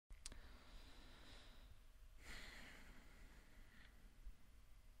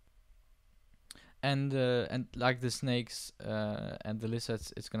and like the snakes and the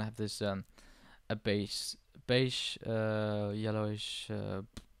lizards, it's gonna have this a beige yellowish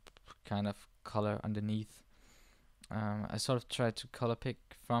kind of color underneath. I sort of tried to color pick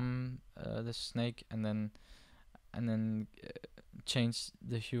from the snake, and then change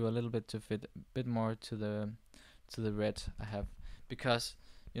the hue a little bit to fit a bit more to the red I have, because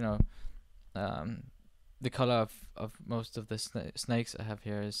you know um, the color of most of the snakes I have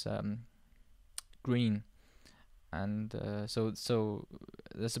here is green, and so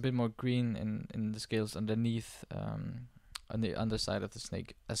there's a bit more green in the scales underneath, on the underside of the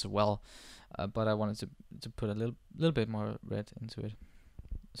snake as well, but I wanted to put a little bit more red into it,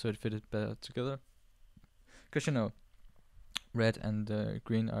 so it fitted better together. Because red and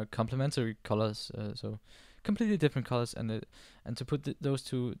green are complementary colors, so completely different colors, and to put those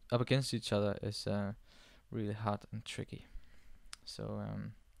two up against each other is really hard and tricky. So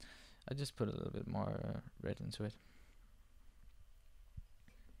I just put a little bit more red into it.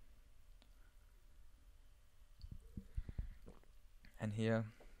 And here,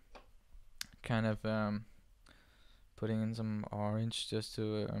 kind of putting in some orange just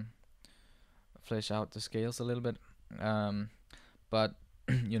to flesh out the scales a little bit. But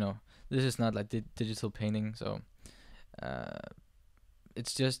this is not like digital painting, so uh,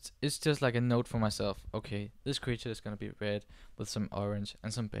 it's just like a note for myself. Okay, this creature is gonna be red with some orange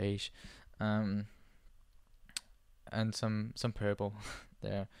and some beige, um, and some purple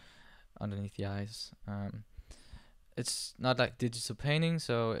there underneath the eyes. It's not like digital painting,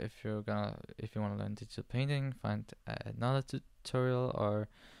 so if you want to learn digital painting, find another tutorial or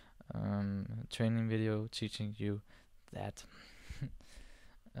training video teaching you that.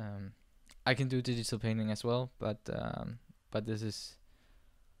 um, I can do digital painting as well, but this is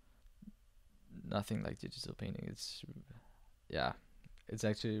nothing like digital painting. Yeah, it's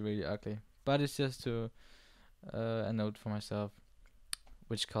actually really ugly. But it's just to a note for myself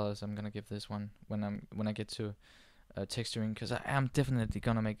which colors I'm gonna give this one when I get to texturing, because I am definitely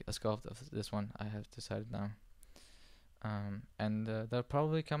gonna make a sculpt of this one. I have decided now, and there'll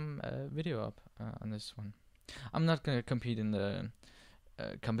probably come a video up on this one. I'm not gonna compete in the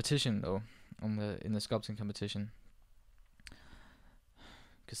competition though, in the sculpting competition,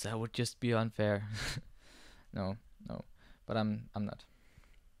 because that would just be unfair. No, no, but I'm not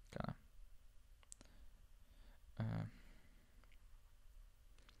gonna.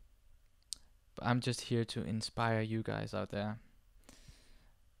 But I'm just here to inspire you guys out there.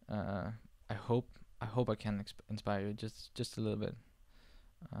 I hope I can inspire you just a little bit.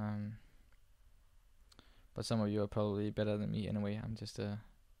 But some of you are probably better than me anyway. I'm just a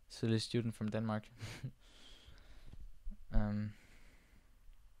silly student from Denmark.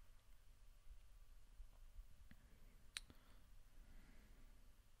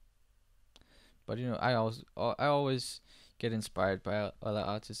 But I always get inspired by other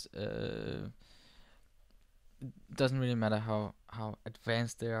artists. Doesn't really matter how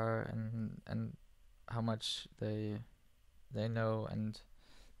advanced they are, and how much they know and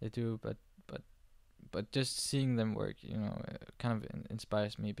they do, but just seeing them work, kind of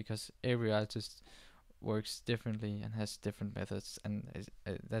inspires me, because every artist works differently and has different methods, and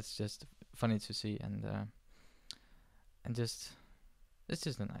that's just funny to see, and just it's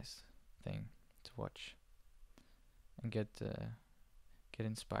just a nice thing to watch and get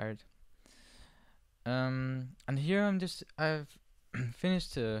inspired. And here I've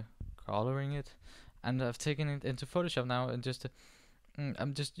finished coloring it, and I've taken it into Photoshop now, and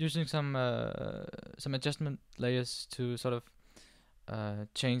I'm just using some adjustment layers to sort of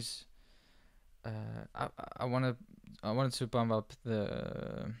change. I wanted to bump up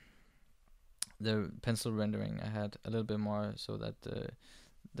the pencil rendering I had a little bit more, so that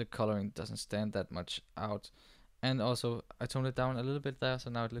the coloring doesn't stand that much out. And also I toned it down a little bit there, so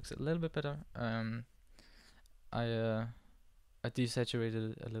now it looks a little bit better. I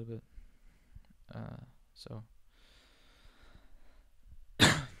desaturated it a little bit, so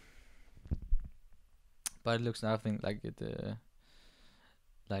but it looks nothing like it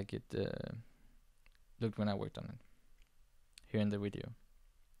looked when I worked on it here in the video.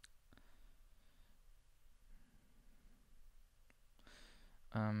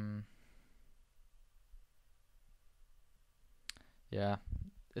 Yeah,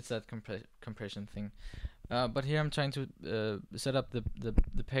 it's that compression thing. But here I'm trying to set up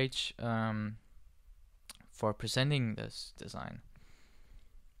the page for presenting this design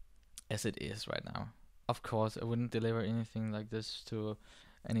as it is right now. Of course, I wouldn't deliver anything like this to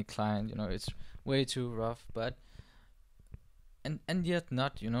any client. It's way too rough, but and yet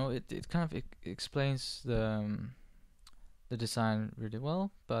not. It kind of explains the design really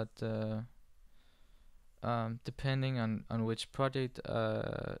well, but depending on which project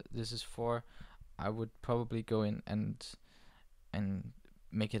this is for, I would probably go in and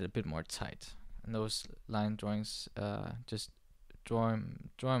make it a bit more tight. And those line drawings, just draw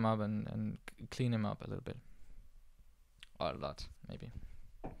 'em up and clean them up a little bit, or a lot maybe.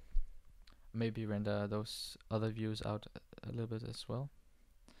 Maybe render those other views out a little bit as well.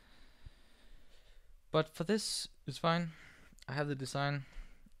 But for this, it's fine. I have the design.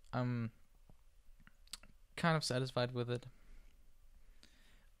 I'm kind of satisfied with it.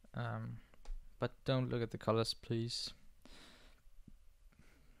 But don't look at the colors, please.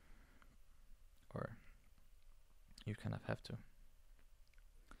 Or you kind of have to.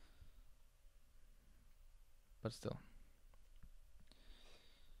 But still.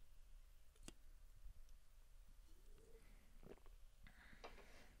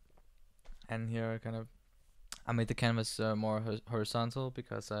 And here I made the canvas more horizontal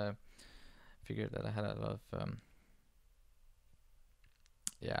because I figured that I had a lot of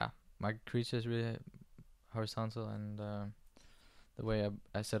my creature is really horizontal, and the way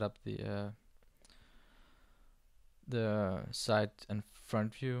I set up the side and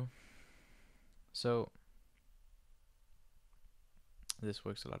front view, so this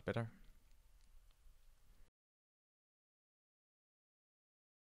works a lot better.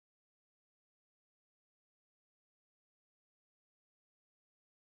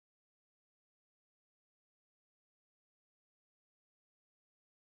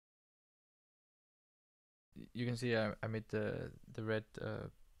 You can see I made the red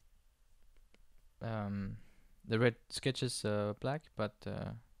the red sketches black, but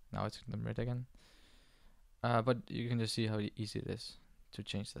now it's them red again. But you can just see how easy it is to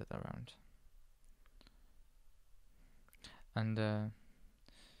change that around. And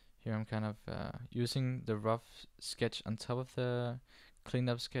here I'm kind of using the rough sketch on top of the cleaned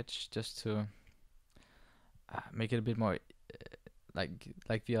up sketch just to make it a bit more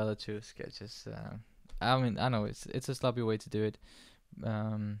like the other two sketches. I mean, I know it's a sloppy way to do it,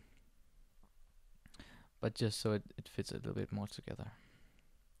 but just so it fits a little bit more together.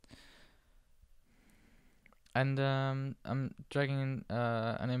 And I'm dragging in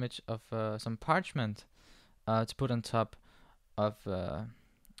an image of some parchment to put on top of the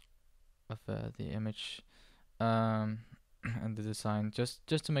image and the design, just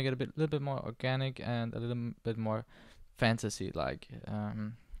to make it a little bit more organic and a little bit more fantasy like.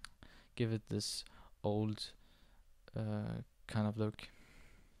 Give it this old kind of look,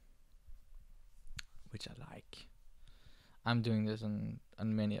 which I like. I'm doing this on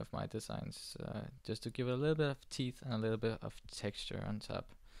many of my designs, just to give it a little bit of teeth and a little bit of texture on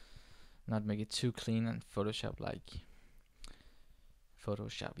top. Not make it too clean and Photoshop-like.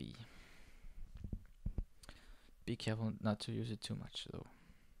 Photoshop-y. Be careful not to use it too much, though,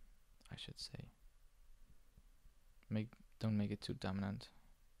 I should say. Don't make it too dominant.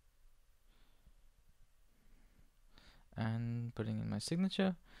 And putting in my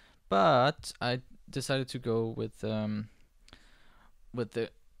signature, but I decided to go with the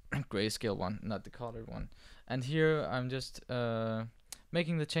grayscale one, not the colored one. And here I'm just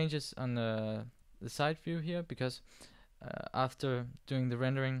making the changes on the side view here, because after doing the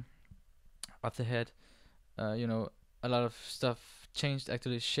rendering of the head, you know, a lot of stuff changed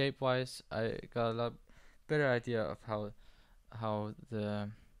actually shape wise. I got a lot better idea of how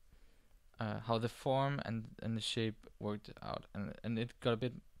the form and the shape worked out, and it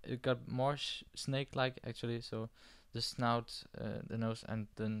got more snake-like actually. So the snout, the nose, and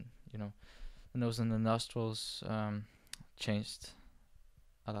then the nose and the nostrils changed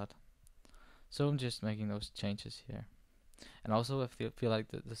a lot. So I'm just making those changes here. And also I feel like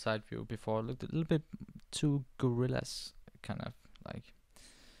the side view before looked a little bit too gorillas, kind of like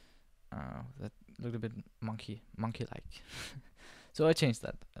that looked a bit monkey-like. So I changed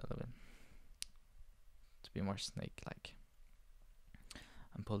that a little bit to be more snake-like.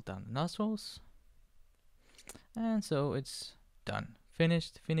 And pulled down the nostrils, and so it's done,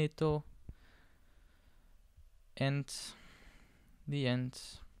 finished, finito, and the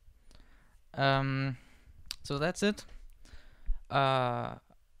end. So that's it.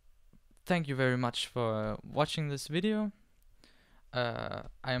 Thank you very much for watching this video. I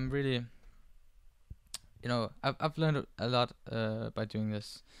am really, I've learned a lot by doing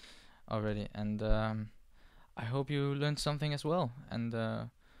this already, and I hope you learned something as well, and I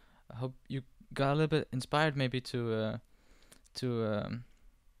hope you got a little bit inspired maybe to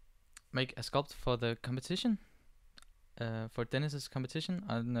make a sculpt for the competition, for Dennis's competition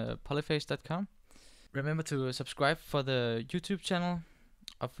on polyface.com. Remember to subscribe for the YouTube channel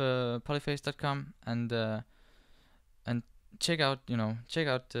of polyface.com, and check out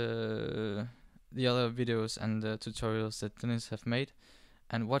the other videos and tutorials that Dennis have made,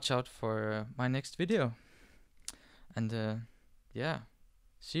 and watch out for my next video. And yeah,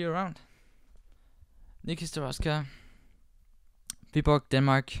 see you around. Nikki Starostka, Viborg,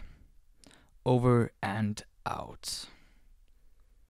 Denmark, over and out.